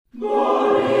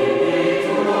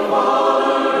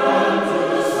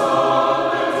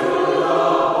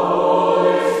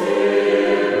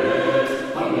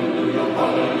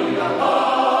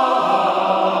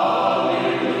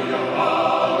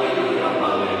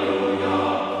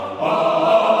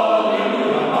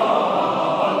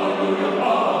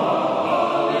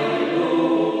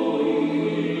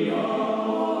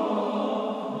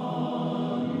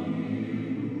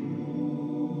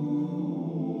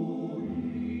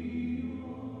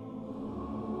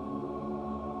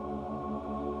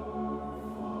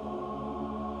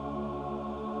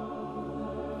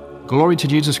Glory to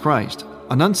Jesus Christ.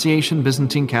 Annunciation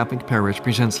Byzantine Catholic Parish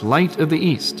presents Light of the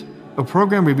East, a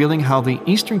program revealing how the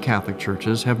Eastern Catholic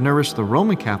Churches have nourished the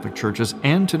Roman Catholic Churches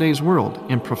and today's world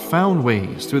in profound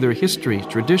ways through their histories,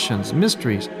 traditions,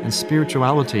 mysteries, and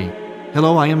spirituality.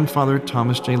 Hello, I am Father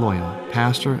Thomas J. Loya,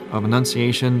 pastor of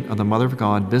Annunciation of the Mother of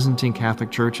God Byzantine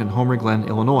Catholic Church in Homer Glen,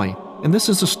 Illinois. And this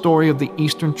is the story of the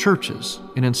Eastern Churches,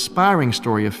 an inspiring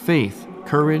story of faith,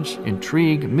 courage,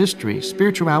 intrigue, mystery,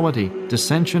 spirituality,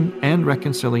 dissension, and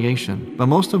reconciliation. But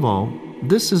most of all,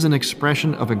 this is an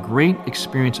expression of a great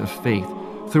experience of faith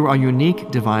through our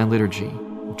unique divine liturgy.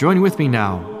 Join with me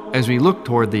now as we look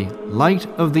toward the Light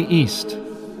of the East.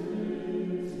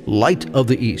 Light of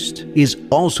the East is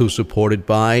also supported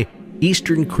by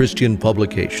Eastern Christian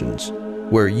Publications,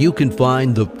 where you can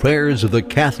find the prayers of the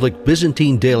Catholic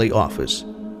Byzantine Daily Office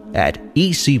at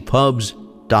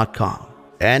ecpubs.com.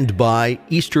 And by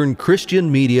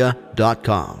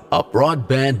EasternChristianMedia.com, a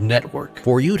broadband network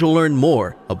for you to learn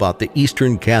more about the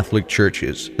Eastern Catholic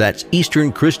Churches. That's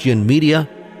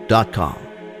EasternChristianMedia.com.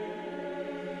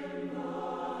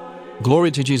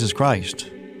 Glory to Jesus Christ.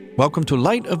 Welcome to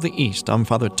Light of the East. I'm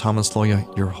Father Thomas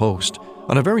Loya, your host.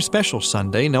 On a very special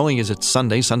Sunday, not only is it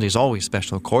Sunday, Sunday's always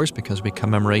special, of course, because we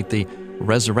commemorate the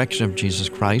resurrection of Jesus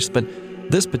Christ, but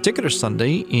this particular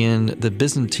Sunday in the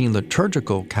Byzantine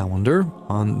liturgical calendar,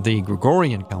 on the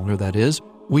Gregorian calendar that is,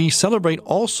 we celebrate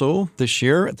also this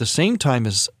year at the same time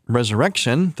as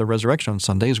resurrection, the resurrection on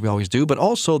Sundays we always do, but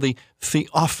also the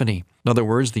Theophany, in other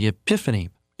words, the Epiphany.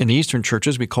 In the Eastern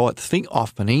churches, we call it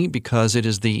Theophany because it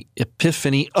is the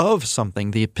epiphany of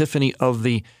something, the epiphany of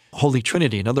the Holy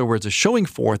Trinity. In other words, a showing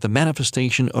forth, the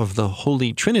manifestation of the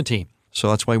Holy Trinity. So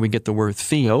that's why we get the word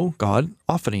theo, God,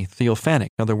 ophany, theophanic.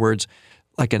 In other words,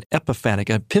 like an epiphanic,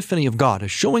 an epiphany of God, a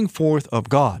showing forth of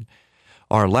God.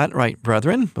 Our Laterite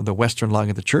brethren of the Western line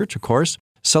of the Church, of course,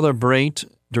 celebrate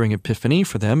during Epiphany.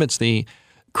 For them, it's the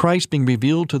Christ being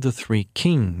revealed to the three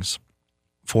kings.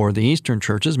 For the Eastern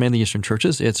churches, mainly Eastern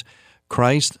churches, it's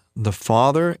Christ, the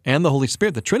Father, and the Holy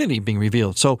Spirit, the Trinity being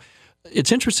revealed. So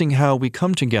it's interesting how we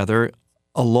come together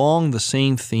along the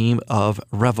same theme of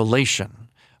revelation,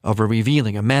 of a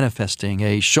revealing, a manifesting,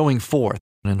 a showing forth,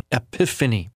 an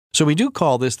epiphany. So we do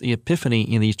call this the Epiphany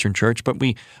in the Eastern Church, but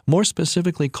we more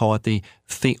specifically call it the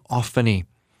Theophany.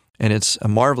 And it's a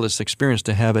marvelous experience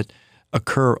to have it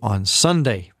occur on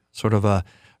Sunday, sort of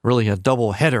really a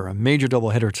double header, a major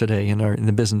double header today in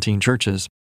the Byzantine churches.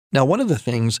 Now, one of the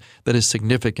things that is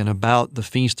significant about the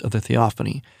Feast of the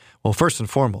Theophany, well, first and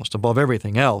foremost, above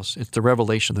everything else, it's the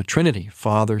revelation of the Trinity,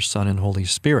 Father, Son, and Holy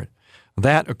Spirit.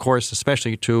 That, of course,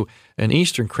 especially to an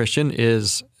Eastern Christian,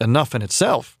 is enough in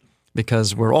itself,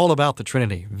 because we're all about the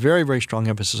Trinity. Very, very strong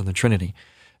emphasis on the Trinity.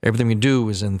 Everything we do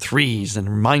is in threes and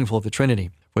we're mindful of the Trinity,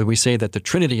 where we say that the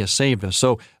Trinity has saved us.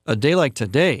 So a day like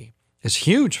today is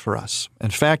huge for us.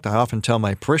 In fact, I often tell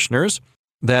my parishioners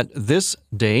that this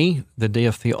day, the day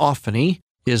of Theophany,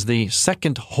 is the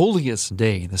second holiest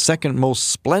day, the second most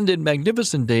splendid,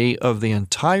 magnificent day of the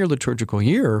entire liturgical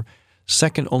year,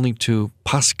 second only to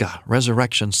Pascha,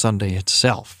 Resurrection Sunday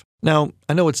itself. Now,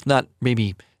 I know it's not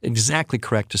maybe exactly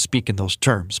correct to speak in those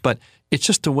terms, but it's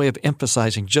just a way of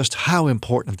emphasizing just how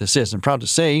important this is. I'm proud to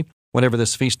say, whenever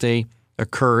this feast day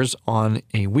occurs on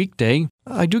a weekday,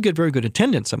 I do get very good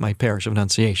attendance at my parish of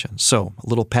Annunciation. So a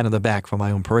little pat on the back for my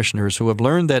own parishioners who have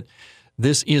learned that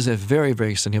this is a very,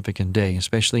 very significant day,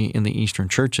 especially in the Eastern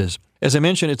churches. As I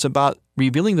mentioned, it's about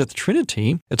revealing the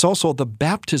Trinity. It's also the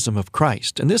baptism of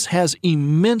Christ. And this has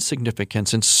immense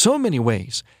significance in so many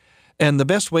ways. And the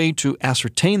best way to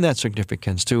ascertain that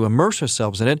significance, to immerse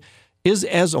ourselves in it, is,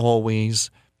 as always,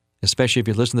 especially if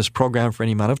you listen to this program for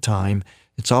any amount of time,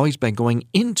 it's always by going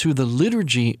into the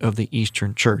liturgy of the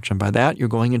Eastern Church. And by that, you're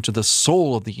going into the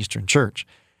soul of the Eastern Church.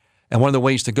 And one of the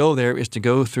ways to go there is to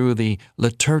go through the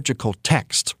liturgical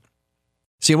text.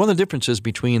 See, one of the differences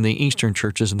between the Eastern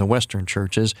churches and the Western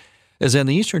churches is in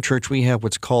the Eastern Church we have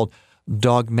what's called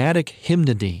dogmatic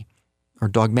hymnody, or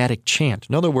dogmatic chant.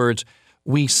 In other words,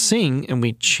 we sing and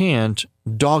we chant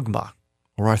dogma,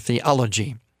 or our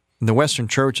theology. In the Western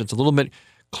Church, it's a little bit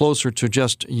closer to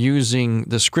just using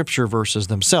the Scripture verses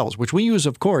themselves, which we use,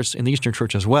 of course, in the Eastern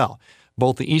Church as well.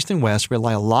 Both the East and West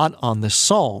rely a lot on the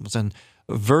Psalms and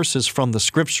verses from the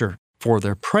Scripture for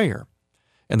their prayer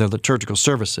and their liturgical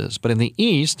services. But in the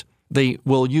East, they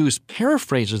will use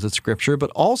paraphrases of Scripture,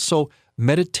 but also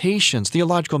meditations,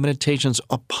 theological meditations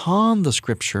upon the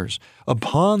Scriptures,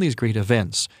 upon these great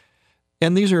events.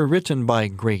 And these are written by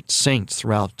great saints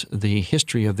throughout the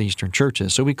history of the Eastern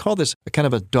churches. So we call this a kind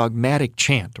of a dogmatic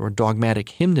chant or dogmatic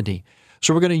hymnody.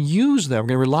 So we're going to use that. We're going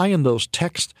to rely on those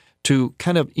texts to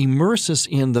kind of immerse us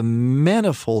in the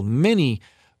manifold, many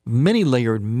many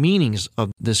layered meanings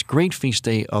of this great feast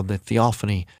day of the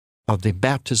theophany, of the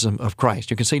baptism of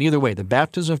Christ. You can say it either way, the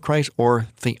baptism of Christ or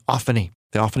theophany.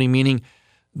 Theophany meaning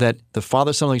that the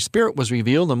Father, Son, and Holy Spirit was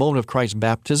revealed in the moment of Christ's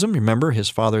baptism. Remember, his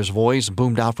Father's voice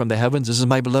boomed out from the heavens, "This is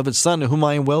my beloved Son, in whom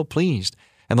I am well pleased."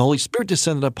 And the Holy Spirit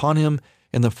descended upon him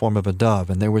in the form of a dove,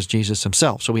 and there was Jesus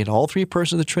himself. So we had all three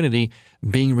persons of the Trinity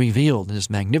being revealed in this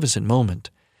magnificent moment.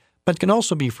 But it can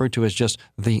also be referred to as just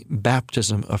the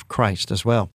baptism of Christ as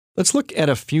well. Let's look at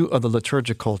a few of the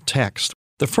liturgical texts.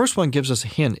 The first one gives us a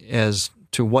hint as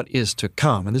to what is to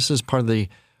come, and this is part of the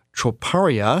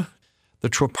Troparia. The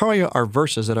Troparia are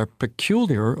verses that are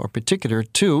peculiar or particular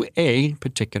to a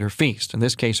particular feast. In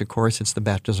this case, of course, it's the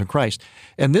baptism of Christ.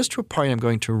 And this Troparia I'm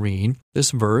going to read,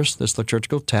 this verse, this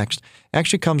liturgical text,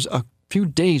 actually comes a few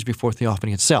days before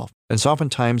Theophany itself. And it's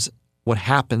oftentimes what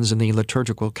happens in the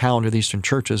liturgical calendar of the Eastern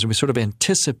churches. We sort of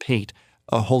anticipate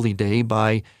a holy day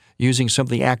by using some of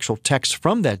the actual text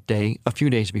from that day a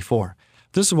few days before.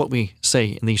 This is what we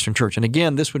say in the Eastern Church. And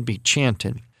again, this would be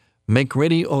chanted. Make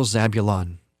ready, O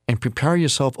Zabulon, and prepare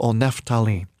yourself, O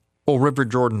Naphtali. O River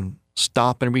Jordan,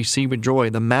 stop and receive with joy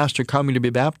the Master coming to be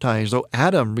baptized. O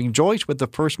Adam, rejoice with the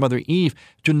first mother Eve.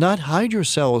 Do not hide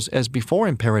yourselves as before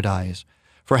in paradise.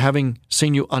 For having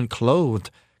seen you unclothed,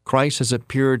 Christ has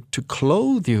appeared to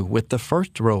clothe you with the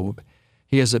first robe.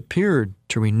 He has appeared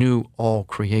to renew all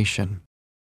creation.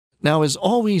 Now, as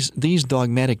always, these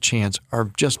dogmatic chants are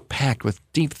just packed with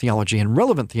deep theology and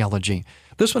relevant theology.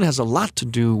 This one has a lot to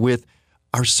do with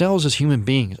ourselves as human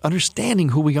beings, understanding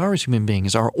who we are as human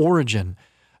beings, our origin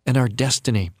and our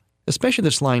destiny. Especially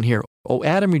this line here, O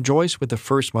Adam, rejoice with the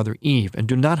first mother Eve, and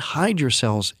do not hide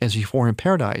yourselves as before in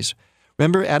paradise.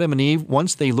 Remember Adam and Eve,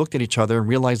 once they looked at each other and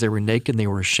realized they were naked and they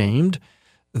were ashamed,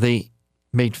 they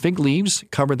made fig leaves,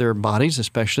 covered their bodies,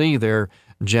 especially their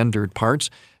gendered parts,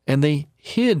 and they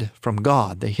hid from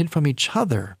God. They hid from each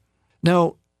other.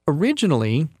 Now,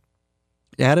 originally,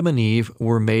 Adam and Eve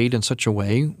were made in such a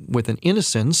way with an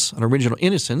innocence, an original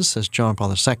innocence, as John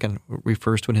Paul II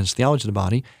refers to in his Theology of the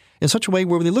Body, in such a way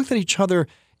where when they looked at each other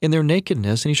in their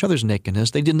nakedness, in each other's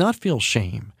nakedness, they did not feel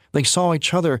shame. They saw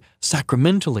each other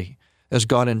sacramentally, as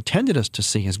God intended us to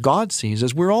see, as God sees,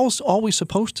 as we're always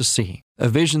supposed to see, a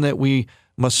vision that we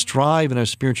must strive in our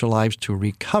spiritual lives to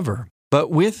recover. But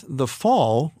with the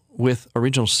fall, with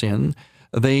original sin,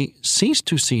 they ceased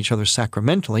to see each other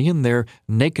sacramentally, and their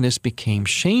nakedness became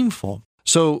shameful.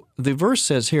 So the verse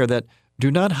says here that, do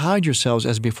not hide yourselves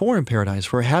as before in paradise,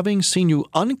 for having seen you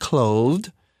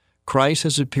unclothed, Christ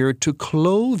has appeared to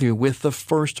clothe you with the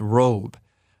first robe.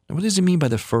 Now, what does it mean by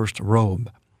the first robe?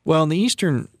 Well, in the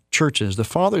Eastern churches, the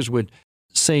fathers would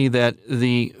say that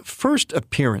the first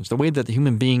appearance, the way that the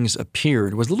human beings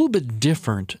appeared, was a little bit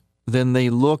different than they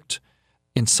looked,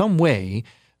 in some way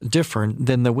different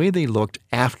than the way they looked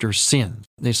after sin.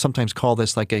 They sometimes call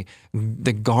this like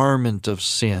the garment of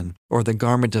sin or the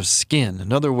garment of skin.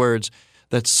 In other words,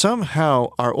 that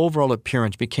somehow our overall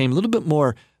appearance became a little bit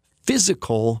more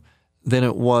physical than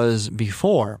it was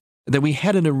before, that we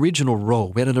had an original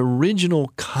robe, we had an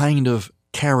original kind of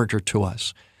character to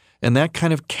us. And that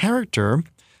kind of character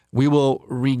we will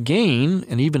regain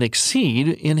and even exceed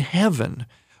in heaven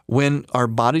when our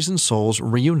bodies and souls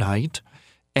reunite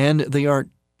and they are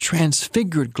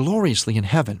transfigured gloriously in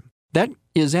heaven. That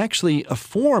is actually a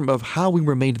form of how we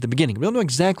were made at the beginning. We don't know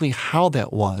exactly how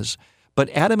that was, but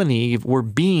Adam and Eve were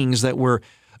beings that were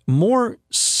more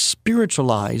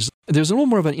spiritualized. There's a little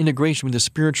more of an integration with the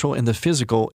spiritual and the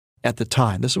physical at the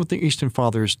time. This is what the Eastern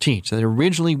Fathers teach, that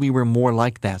originally we were more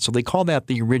like that. So they call that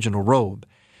the original robe.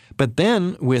 But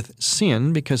then with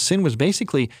sin, because sin was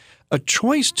basically a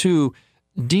choice to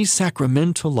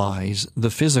desacramentalize the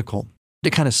physical, to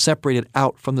kind of separate it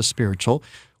out from the spiritual,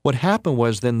 what happened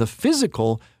was then the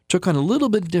physical took on a little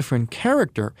bit different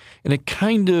character, and it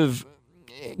kind of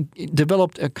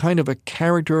developed a kind of a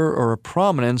character or a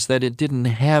prominence that it didn't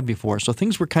have before. So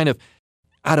things were kind of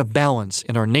out of balance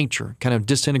in our nature, kind of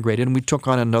disintegrated, and we took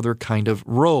on another kind of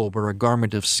robe or a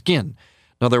garment of skin.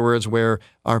 In other words, where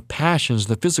our passions,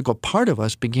 the physical part of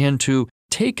us, began to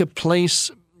take a place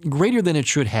greater than it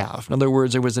should have. In other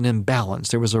words, there was an imbalance,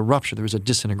 there was a rupture, there was a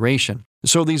disintegration.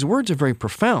 So these words are very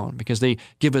profound because they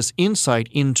give us insight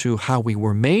into how we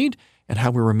were made and how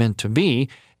we were meant to be,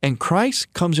 and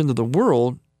Christ comes into the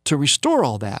world to restore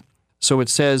all that. So it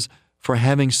says, for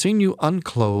having seen you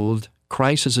unclothed,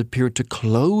 Christ has appeared to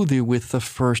clothe you with the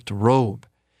first robe.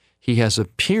 He has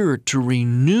appeared to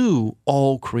renew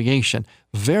all creation.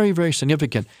 Very, very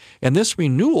significant. And this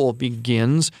renewal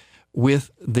begins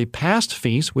with the past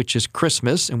feast, which is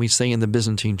Christmas, and we say in the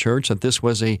Byzantine Church that this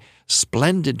was a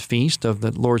splendid feast of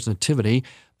the Lord's Nativity.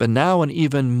 But now an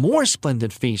even more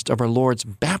splendid feast of our Lord's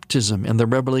baptism and the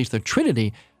revelation of the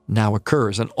Trinity now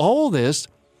occurs. And all this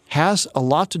has a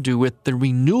lot to do with the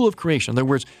renewal of creation. In other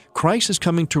words, Christ is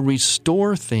coming to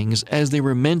restore things as they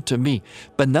were meant to be.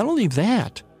 But not only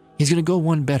that, He's going to go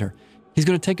one better. He's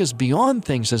going to take us beyond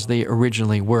things as they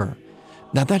originally were.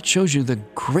 Now that shows you the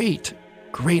great,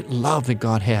 great love that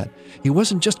God had. He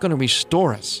wasn't just going to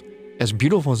restore us, as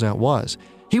beautiful as that was.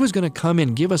 He was going to come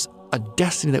and give us a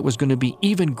destiny that was going to be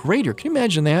even greater. Can you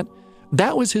imagine that?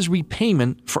 That was His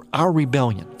repayment for our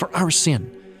rebellion, for our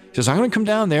sin. He says, I'm going to come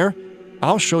down there.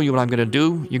 I'll show you what I'm going to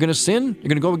do. You're going to sin? You're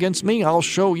going to go against me? I'll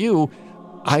show you.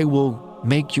 I will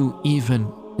make you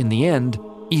even, in the end,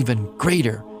 even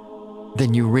greater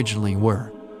than you originally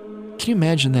were. Can you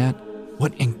imagine that?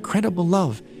 What incredible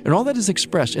love. And all that is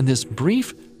expressed in this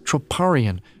brief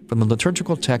troparion from the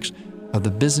liturgical text of the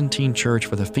Byzantine Church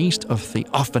for the Feast of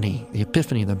Theophany, the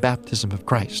Epiphany, the baptism of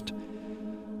Christ.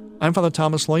 I'm Father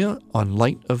Thomas Loya on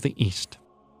Light of the East.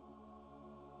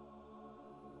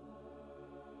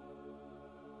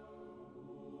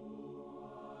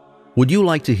 Would you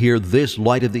like to hear this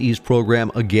Light of the East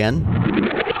program again?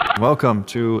 Welcome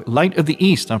to Light of the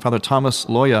East. I'm Father Thomas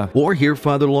Loya. Or hear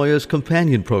Father Loya's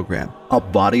companion program, A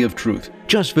Body of Truth.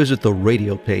 Just visit the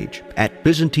radio page at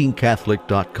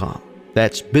ByzantineCatholic.com.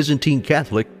 That's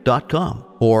ByzantineCatholic.com.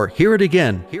 Or hear it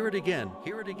again,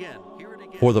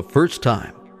 for the first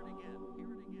time.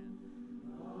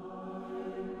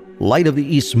 Light of the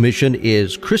East's mission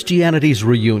is Christianity's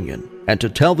reunion. And to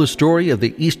tell the story of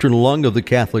the Eastern lung of the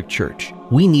Catholic Church,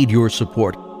 we need your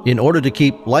support in order to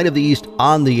keep Light of the East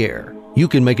on the air. You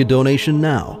can make a donation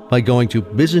now by going to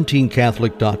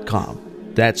ByzantineCatholic.com.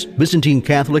 That's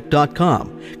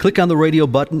ByzantineCatholic.com. Click on the radio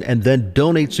button and then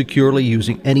donate securely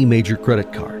using any major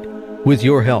credit card. With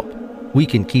your help, we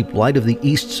can keep Light of the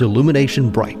East's illumination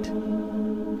bright.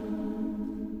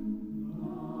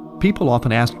 People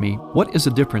often ask me, what is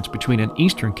the difference between an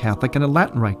Eastern Catholic and a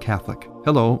Latin Rite Catholic?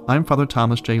 Hello, I'm Father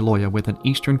Thomas J. Loya with an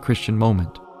Eastern Christian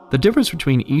Moment. The difference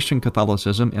between Eastern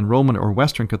Catholicism and Roman or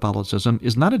Western Catholicism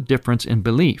is not a difference in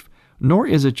belief, nor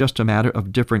is it just a matter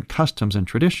of different customs and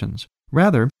traditions.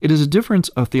 Rather, it is a difference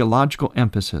of theological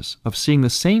emphasis, of seeing the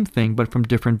same thing but from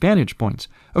different vantage points,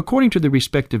 according to the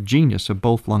respective genius of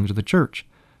both lungs of the Church.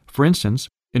 For instance,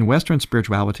 in Western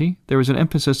spirituality, there is an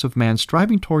emphasis of man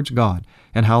striving towards God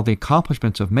and how the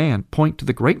accomplishments of man point to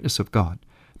the greatness of God.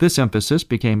 This emphasis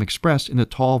became expressed in the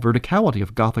tall verticality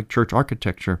of Gothic church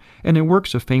architecture and in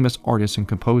works of famous artists and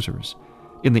composers.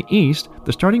 In the East,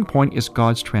 the starting point is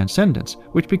God's transcendence,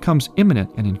 which becomes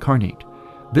immanent and incarnate.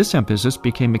 This emphasis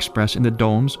became expressed in the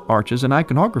domes, arches, and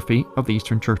iconography of the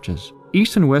Eastern churches.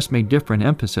 East and West may differ in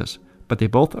emphasis, but they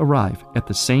both arrive at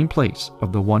the same place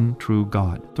of the one true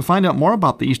God. To find out more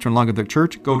about the Eastern lung of the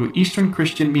Church, go to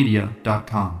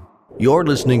EasternChristianMedia.com. You're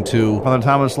listening to Father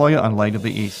Thomas Loya on Light of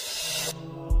the East.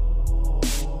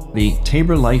 The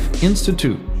Tabor Life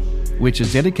Institute, which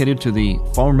is dedicated to the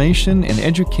formation and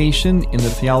education in the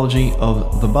theology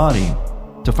of the body.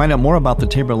 To find out more about the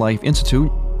Tabor Life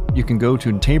Institute, you can go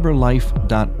to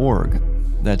taborlife.org.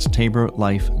 That's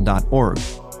taborlife.org.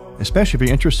 Especially if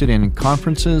you're interested in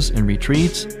conferences and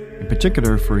retreats, in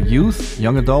particular for youth,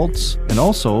 young adults, and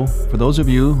also for those of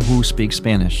you who speak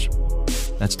Spanish.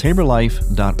 That's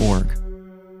taborlife.org.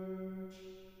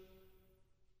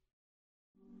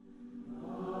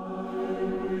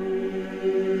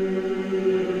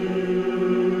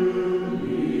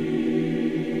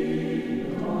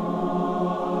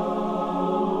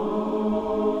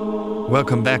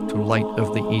 Welcome back to Light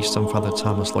of the East. I'm Father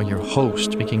Thomas Loya, your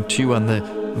host, speaking to you on the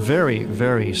very,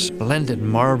 very splendid,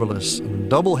 marvelous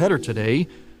doubleheader today,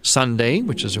 Sunday,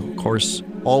 which is, of course,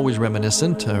 always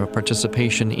reminiscent of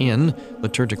participation in,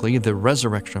 liturgically, the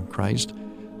resurrection of Christ.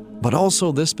 But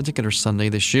also this particular Sunday,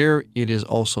 this year, it is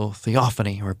also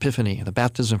Theophany or Epiphany, the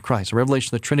baptism of Christ, the revelation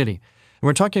of the Trinity. And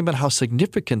we're talking about how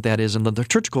significant that is in the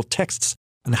liturgical texts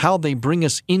and how they bring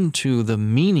us into the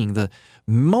meaning, the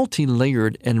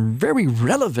multi-layered and very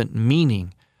relevant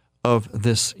meaning of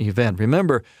this event.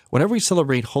 Remember, whenever we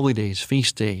celebrate holy days,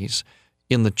 feast days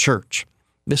in the church,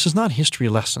 this is not history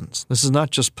lessons. This is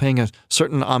not just paying a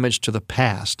certain homage to the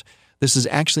past. This is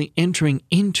actually entering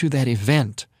into that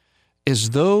event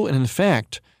as though, and in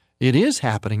fact, it is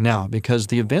happening now because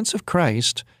the events of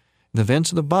Christ, the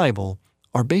events of the Bible,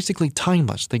 are basically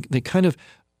timeless. They kind of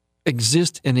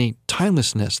exist in a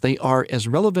timelessness. They are as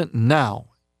relevant now.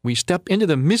 We step into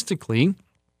them mystically,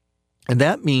 and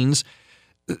that means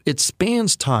it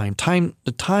spans time.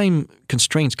 The time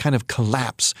constraints kind of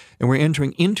collapse, and we're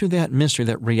entering into that mystery,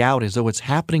 that reality, as though it's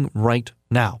happening right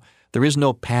now. There is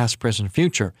no past, present,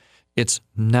 future. It's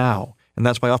now. And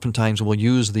that's why oftentimes we'll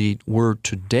use the word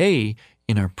today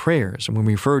in our prayers. And when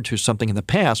we refer to something in the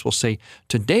past, we'll say,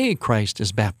 today Christ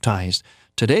is baptized.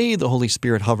 Today the Holy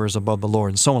Spirit hovers above the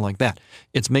Lord, and so on like that.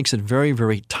 It makes it very,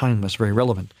 very timeless, very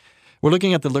relevant. We're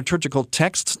looking at the liturgical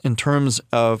texts in terms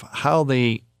of how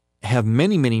they have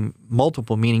many, many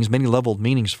multiple meanings, many leveled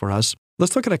meanings for us.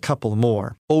 Let's look at a couple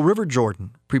more. O River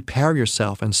Jordan, prepare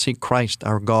yourself and see Christ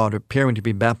our God appearing to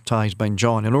be baptized by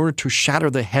John in order to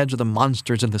shatter the heads of the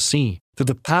monsters in the sea. Through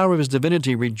the power of his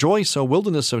divinity, rejoice, O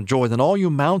wilderness of joy, then all you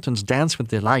mountains dance with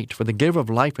delight, for the giver of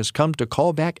life has come to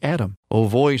call back Adam. O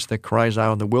voice that cries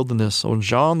out in the wilderness, O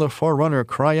John the forerunner,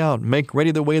 cry out, make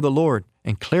ready the way of the Lord,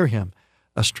 and clear him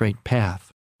a straight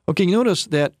path. Okay, you notice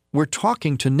that we're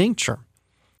talking to nature.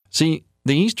 See,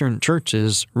 the Eastern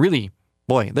churches really,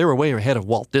 boy, they were way ahead of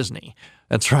Walt Disney.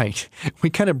 That's right. We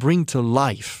kind of bring to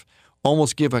life,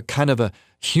 almost give a kind of a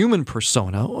human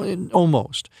persona,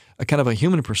 almost, a kind of a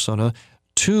human persona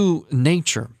to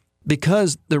nature.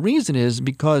 Because the reason is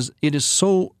because it is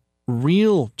so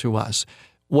real to us.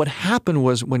 What happened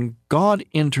was when God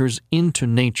enters into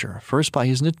nature, first by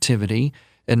his nativity,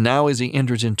 and now as he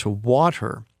enters into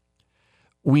water,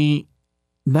 we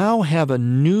now have a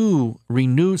new,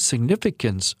 renewed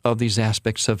significance of these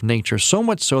aspects of nature, so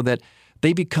much so that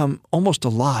they become almost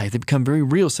alive. They become very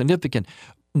real, significant.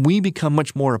 We become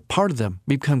much more a part of them.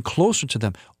 We become closer to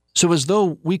them. So as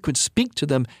though we could speak to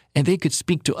them and they could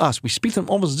speak to us. We speak to them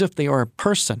almost as if they are a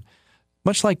person.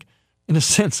 Much like, in a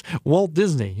sense, Walt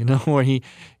Disney, where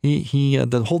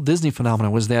the whole Disney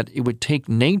phenomenon was that it would take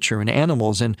nature and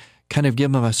animals and kind of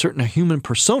give them a certain human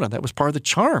persona. That was part of the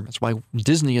charm. That's why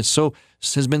Disney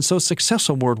has been so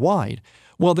successful worldwide.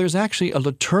 Well, there's actually a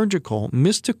liturgical,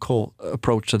 mystical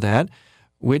approach to that,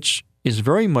 which is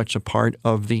very much a part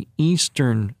of the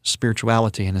Eastern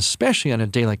spirituality, and especially on a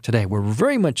day like today, we're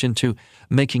very much into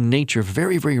making nature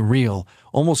very, very real,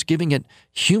 almost giving it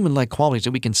human-like qualities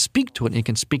that we can speak to it and it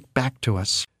can speak back to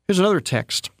us. Here's another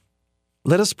text.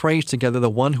 Let us praise together the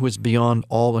one who is beyond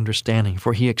all understanding,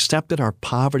 for he accepted our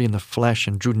poverty in the flesh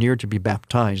and drew near to be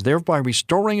baptized, thereby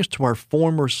restoring us to our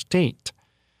former state.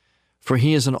 For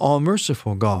he is an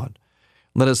all-merciful God.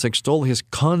 Let us extol his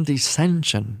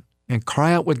condescension and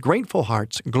cry out with grateful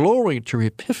hearts, glory to your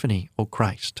epiphany, O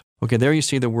Christ. Okay, there you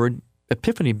see the word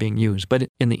epiphany being used. But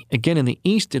in the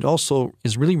East, it also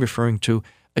is really referring to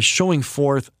a showing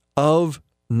forth of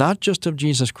not just of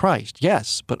Jesus Christ,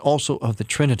 yes, but also of the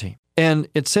Trinity. And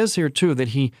it says here, too, that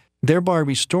he, thereby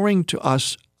restoring to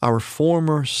us our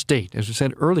former state. As we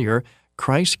said earlier,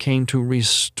 Christ came to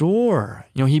restore.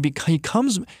 He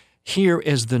comes here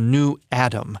as the new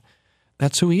Adam.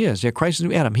 That's who he is. Yeah, Christ is the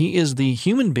new Adam. He is the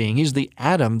human being. He's the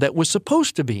Adam that was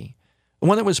supposed to be, the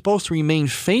one that was supposed to remain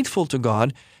faithful to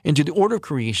God and to the order of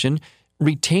creation,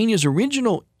 retain his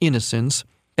original innocence,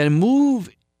 and move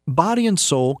body and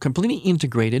soul completely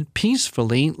integrated,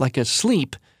 peacefully, like a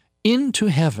sleep, into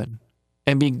heaven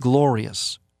and be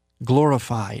glorious,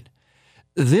 glorified.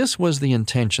 This was the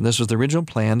intention. This was the original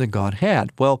plan that God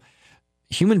had. Well,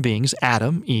 human beings,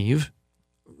 Adam, Eve,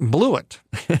 blew it.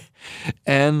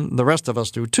 And the rest of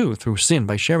us do too, through sin,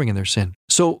 by sharing in their sin.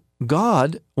 So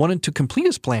God wanted to complete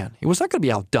his plan. He was not going to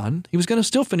be outdone. He was going to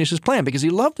still finish his plan because he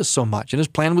loved us so much, and his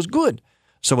plan was good.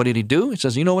 So what did he do? He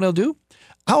says, you know what I'll do?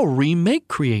 I'll remake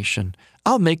creation.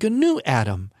 I'll make a new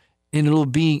Adam, and it'll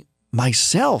be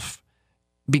myself,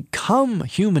 become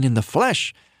human in the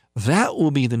flesh. That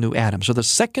will be the new Adam. So the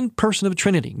second person of the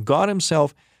Trinity, God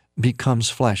himself, becomes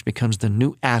flesh, becomes the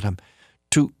new Adam,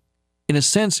 to, in a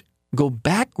sense, go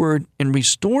backward and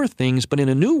restore things, but in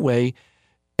a new way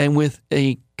and with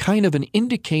a kind of an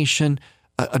indication,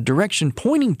 a direction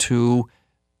pointing to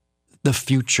the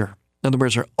future. In other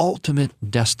words, our ultimate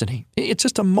destiny. It's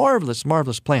just a marvelous,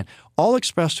 marvelous plan, all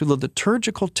expressed through the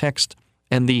liturgical text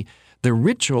and the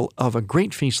ritual of a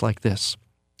great feast like this.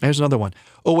 There's another one.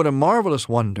 Oh, what a marvelous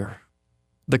wonder.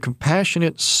 The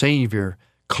compassionate Savior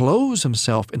clothes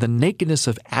himself in the nakedness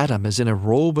of Adam as in a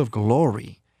robe of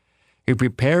glory. He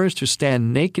prepares to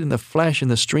stand naked in the flesh in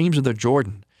the streams of the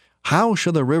Jordan. How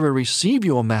shall the river receive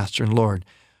you, O Master and Lord?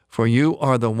 For you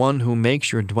are the one who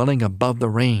makes your dwelling above the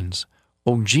rains.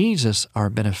 O Jesus, our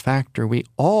benefactor, we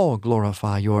all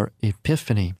glorify your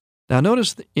epiphany. Now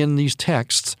notice in these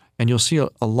texts, and you'll see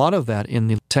a lot of that in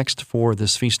the text for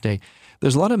this feast day,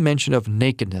 there's a lot of mention of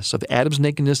nakedness, of Adam's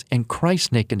nakedness and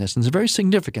Christ's nakedness. And it's very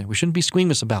significant. We shouldn't be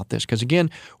squeamish about this because, again,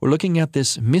 we're looking at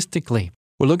this mystically.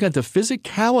 We're looking at the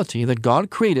physicality that God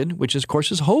created, which, of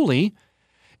course, is holy,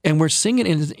 and we're seeing it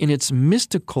in its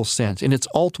mystical sense, in its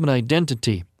ultimate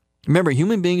identity. Remember,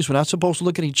 human beings were not supposed to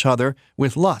look at each other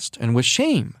with lust and with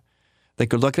shame. They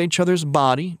could look at each other's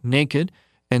body, naked,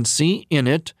 and see in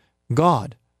it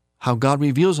God, how God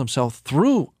reveals himself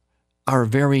through our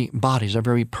very bodies, our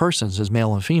very persons as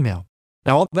male and female.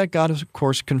 Now, all that got is, of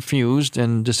course, confused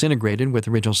and disintegrated with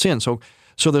original sin. So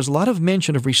there's a lot of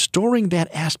mention of restoring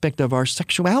that aspect of our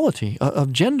sexuality,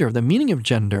 of gender, the meaning of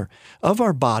gender, of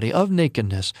our body, of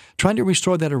nakedness, trying to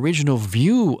restore that original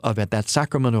view of it, that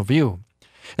sacramental view.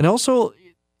 And also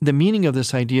the meaning of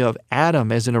this idea of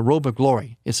Adam as in a robe of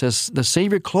glory. It says the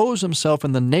Savior clothes himself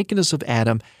in the nakedness of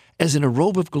Adam as in a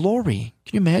robe of glory.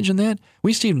 Can you imagine that?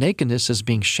 We see nakedness as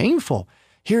being shameful.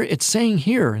 Here, it's saying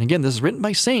here, and again, this is written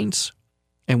by saints,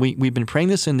 and we've been praying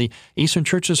this in the Eastern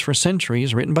churches for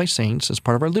centuries, written by saints as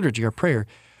part of our liturgy, our prayer.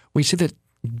 We see that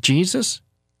Jesus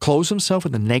clothes himself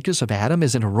in the nakedness of Adam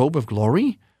as in a robe of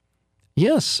glory.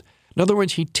 Yes. In other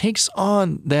words, he takes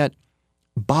on that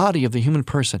body of the human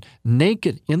person,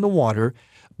 naked in the water,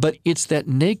 but it's that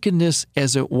nakedness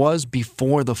as it was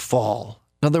before the fall.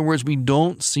 In other words, we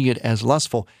don't see it as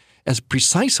lustful, as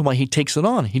precisely why he takes it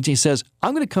on. He says,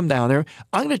 I'm going to come down there,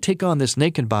 I'm going to take on this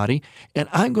naked body, and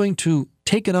I'm going to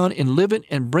take it on and live it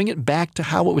and bring it back to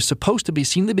how it was supposed to be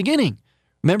seen in the beginning.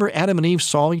 Remember, Adam and Eve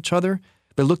saw each other,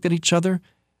 they looked at each other,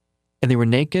 and they were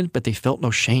naked, but they felt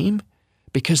no shame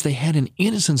because they had an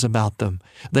innocence about them.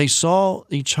 They saw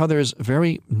each other's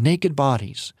very naked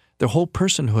bodies, their whole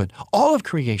personhood, all of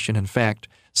creation, in fact,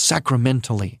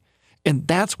 sacramentally. And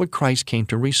that's what Christ came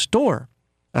to restore.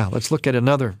 Now, let's look at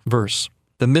another verse.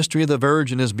 The mystery of the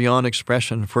Virgin is beyond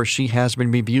expression, for she has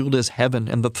been revealed as heaven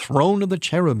and the throne of the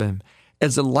cherubim,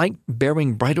 as the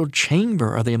light-bearing bridal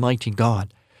chamber of the Almighty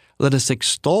God. Let us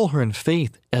extol her in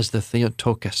faith as the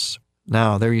Theotokos.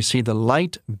 Now, there you see the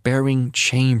light-bearing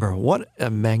chamber. What a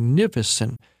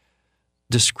magnificent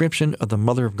description of the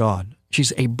Mother of God.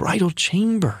 She's a bridal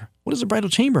chamber. What is a bridal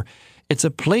chamber? It's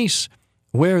a place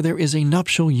where there is a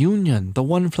nuptial union, the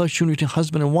one flesh union between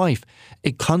husband and wife,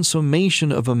 a consummation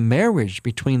of a marriage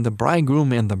between the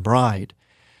bridegroom and the bride.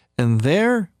 And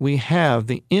there we have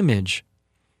the image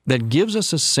that gives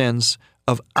us a sense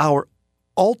of our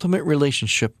ultimate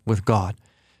relationship with God,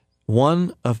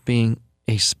 one of being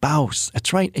a spouse.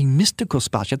 That's right, a mystical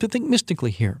spouse. You have to think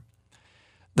mystically here.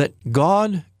 That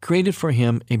God created for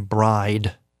him a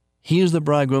bride. He is the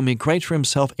bridegroom. He creates for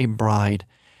himself a bride.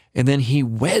 And then he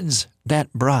weds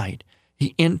that bride.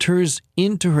 He enters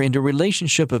into her into a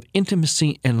relationship of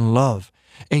intimacy and love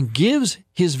and gives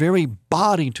his very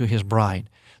body to his bride,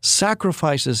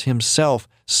 sacrifices himself,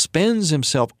 spends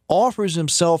himself, offers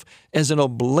himself as an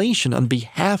oblation on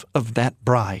behalf of that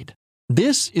bride.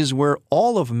 This is where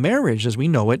all of marriage, as we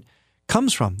know it,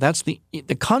 comes from. That's the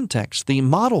context, the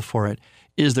model for it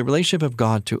is the relationship of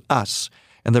God to us.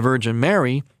 And the Virgin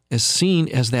Mary is seen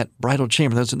as that bridal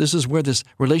chamber. This is where this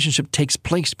relationship takes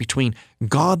place between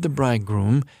God the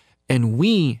bridegroom and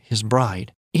we, his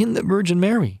bride, in the Virgin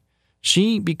Mary.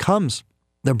 She becomes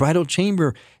the bridal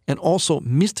chamber and also,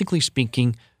 mystically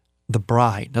speaking, the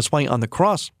bride. That's why on the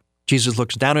cross, Jesus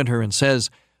looks down at her and says,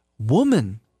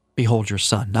 "Woman, behold your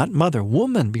son." Not mother,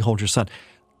 woman, behold your son.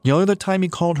 The only other time he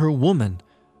called her woman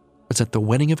was at the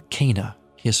wedding of Cana,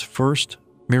 his first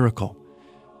miracle.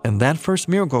 And that first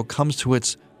miracle comes to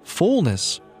its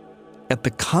fullness at the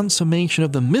consummation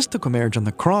of the mystical marriage on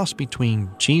the cross between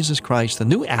Jesus Christ, the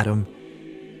new Adam,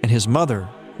 and his mother,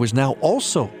 who is now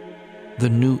also the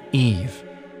new Eve.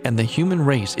 And the human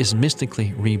race is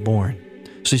mystically reborn.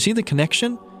 So you see the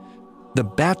connection? The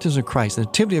baptism of Christ, the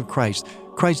nativity of Christ,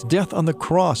 Christ's death on the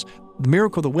cross, the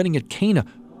miracle of the wedding at Cana.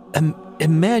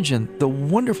 Imagine the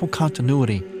wonderful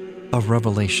continuity of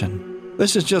Revelation.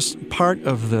 This is just part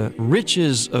of the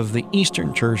riches of the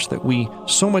Eastern Church that we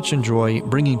so much enjoy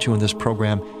bringing to you in this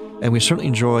program, and we certainly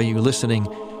enjoy you listening,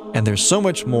 and there's so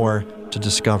much more to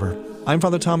discover. I'm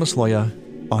Father Thomas Loya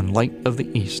on Light of the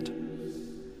East.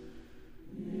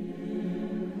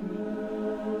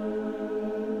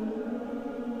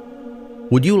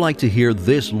 Would you like to hear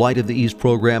this Light of the East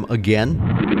program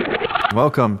again?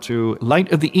 Welcome to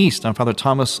Light of the East. I'm Father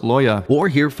Thomas Loya. Or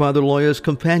hear Father Loya's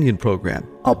companion program,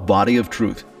 A Body of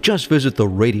Truth. Just visit the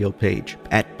radio page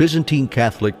at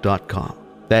ByzantineCatholic.com.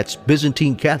 That's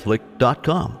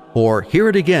ByzantineCatholic.com. Or hear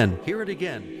it again. Hear it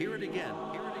again. Hear it again.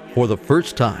 Hear it again. For the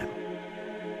first time.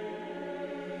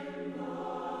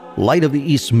 Light of the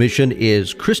East's mission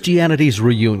is Christianity's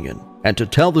reunion. And to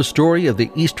tell the story of the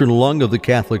Eastern lung of the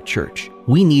Catholic Church,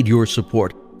 we need your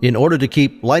support in order to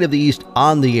keep Light of the East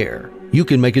on the air. You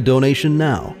can make a donation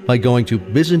now by going to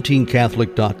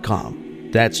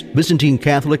ByzantineCatholic.com. That's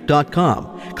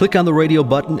ByzantineCatholic.com. Click on the radio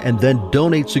button and then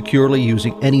donate securely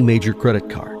using any major credit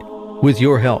card. With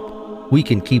your help, we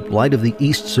can keep Light of the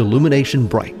East's illumination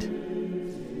bright.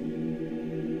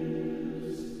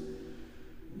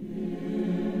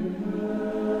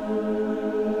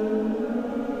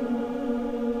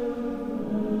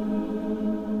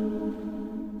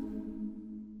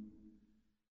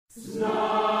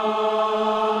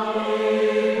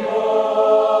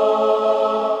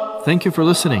 Thank you for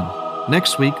listening.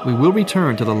 Next week, we will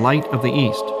return to the Light of the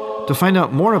East. To find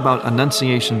out more about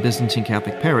Annunciation Byzantine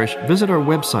Catholic Parish, visit our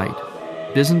website,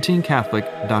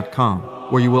 ByzantineCatholic.com,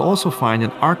 where you will also find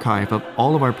an archive of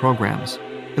all of our programs.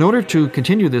 In order to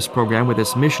continue this program with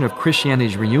its mission of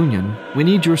Christianity's reunion, we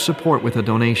need your support with a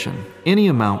donation. Any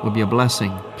amount would be a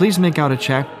blessing. Please make out a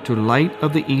check to Light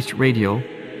of the East Radio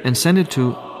and send it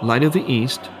to Light of the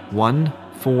East,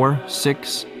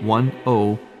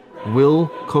 14610 Will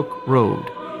Cook Road,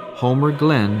 Homer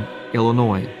Glen,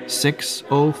 Illinois,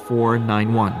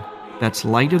 60491. That's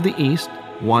Light of the East,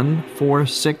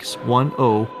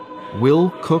 14610 Will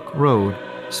Cook Road,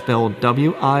 spelled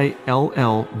WILL-COOK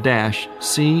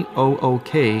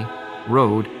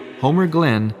Road, Homer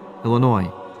Glen,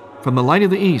 Illinois. From the Light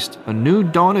of the East, a new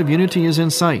dawn of unity is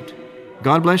in sight.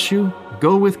 God bless you,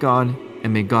 go with God,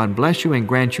 and may God bless you and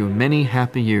grant you many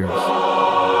happy years.